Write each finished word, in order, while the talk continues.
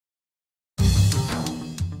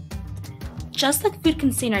Just like food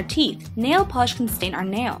can stain our teeth, nail polish can stain our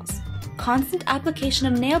nails. Constant application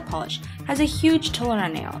of nail polish has a huge toll on our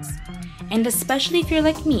nails. And especially if you're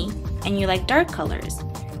like me and you like dark colors,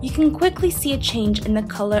 you can quickly see a change in the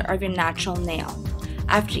color of your natural nail.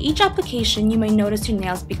 After each application, you may notice your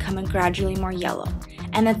nails becoming gradually more yellow,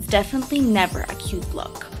 and that's definitely never a cute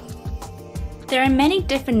look. There are many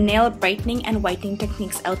different nail brightening and whitening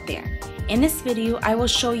techniques out there. In this video, I will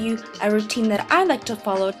show you a routine that I like to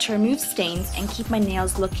follow to remove stains and keep my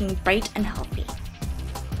nails looking bright and healthy.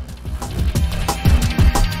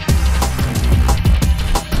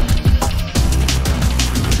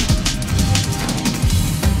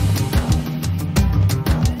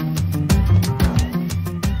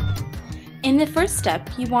 In the first step,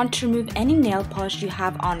 you want to remove any nail polish you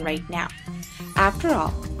have on right now. After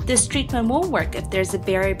all, this treatment won't work if there's a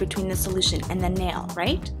barrier between the solution and the nail,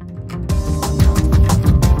 right?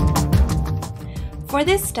 For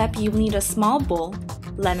this step, you will need a small bowl,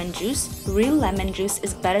 lemon juice, real lemon juice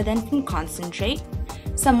is better than from concentrate,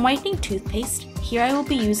 some whitening toothpaste, here I will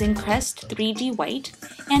be using Crest 3D White,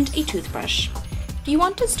 and a toothbrush. You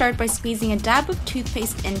want to start by squeezing a dab of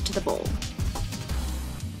toothpaste into the bowl.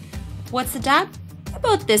 What's a dab?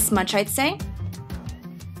 About this much, I'd say.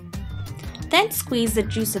 Then squeeze the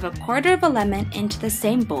juice of a quarter of a lemon into the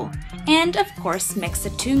same bowl, and of course mix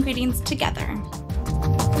the two ingredients together.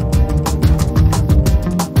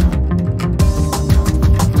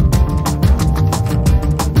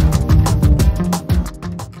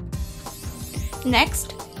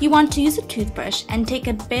 Next, you want to use a toothbrush and take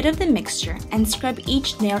a bit of the mixture and scrub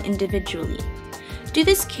each nail individually. Do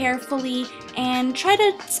this carefully and try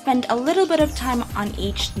to spend a little bit of time on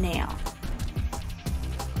each nail.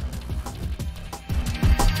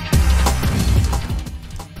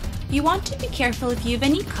 You want to be careful if you have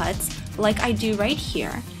any cuts, like I do right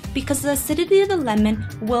here, because the acidity of the lemon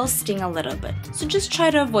will sting a little bit, so just try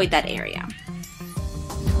to avoid that area.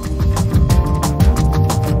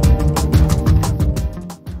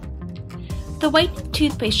 The whitening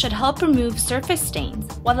toothpaste should help remove surface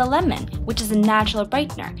stains, while the lemon, which is a natural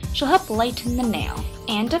brightener, should help lighten the nail.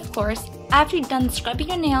 And of course, after you're done scrubbing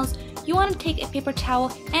your nails, you want to take a paper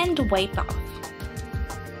towel and wipe off.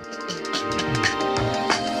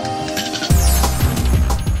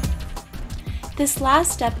 This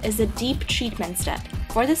last step is a deep treatment step.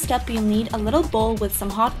 For this step, you'll need a little bowl with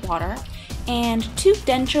some hot water and 2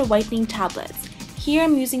 denture whitening tablets. Here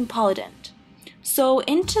I'm using Polident. So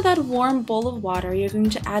into that warm bowl of water, you're going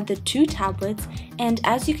to add the 2 tablets, and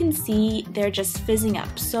as you can see, they're just fizzing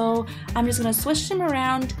up. So I'm just going to swish them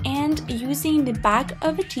around, and using the back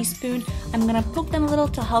of a teaspoon, I'm going to poke them a little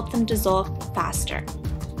to help them dissolve faster.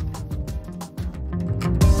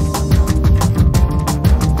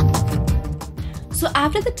 So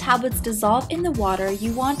after the tablets dissolve in the water,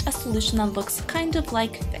 you want a solution that looks kind of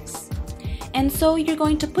like this. And so you're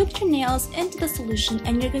going to put your nails into the solution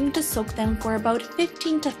and you're going to soak them for about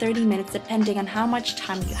 15 to 30 minutes depending on how much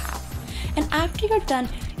time you have. And after you're done,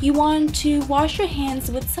 you want to wash your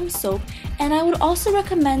hands with some soap, and I would also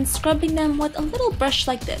recommend scrubbing them with a little brush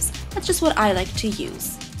like this. That's just what I like to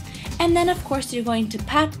use. And then of course you're going to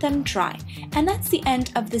pat them dry, and that's the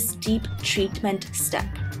end of this deep treatment step.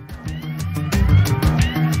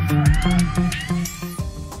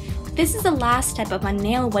 This is the last step of my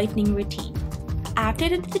nail whitening routine. After I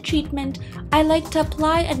did the treatment, I like to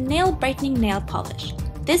apply a nail brightening nail polish.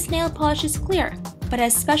 This nail polish is clear, but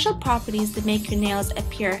has special properties that make your nails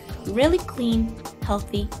appear really clean,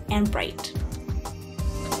 healthy, and bright.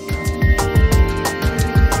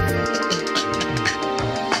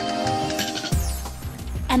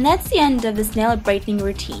 And that's the end of this nail brightening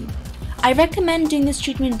routine. I recommend doing this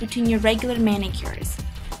treatment between your regular manicures.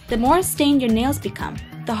 The more stained your nails become,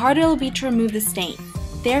 the harder it will be to remove the stain.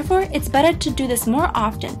 Therefore, it's better to do this more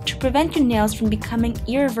often to prevent your nails from becoming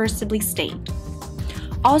irreversibly stained.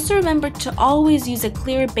 Also remember to always use a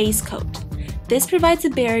clear base coat. This provides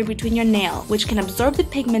a barrier between your nail, which can absorb the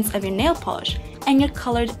pigments of your nail polish, and your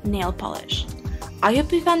colored nail polish. I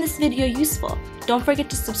hope you found this video useful. Don't forget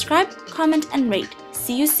to subscribe, comment, and rate.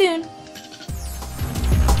 See you soon!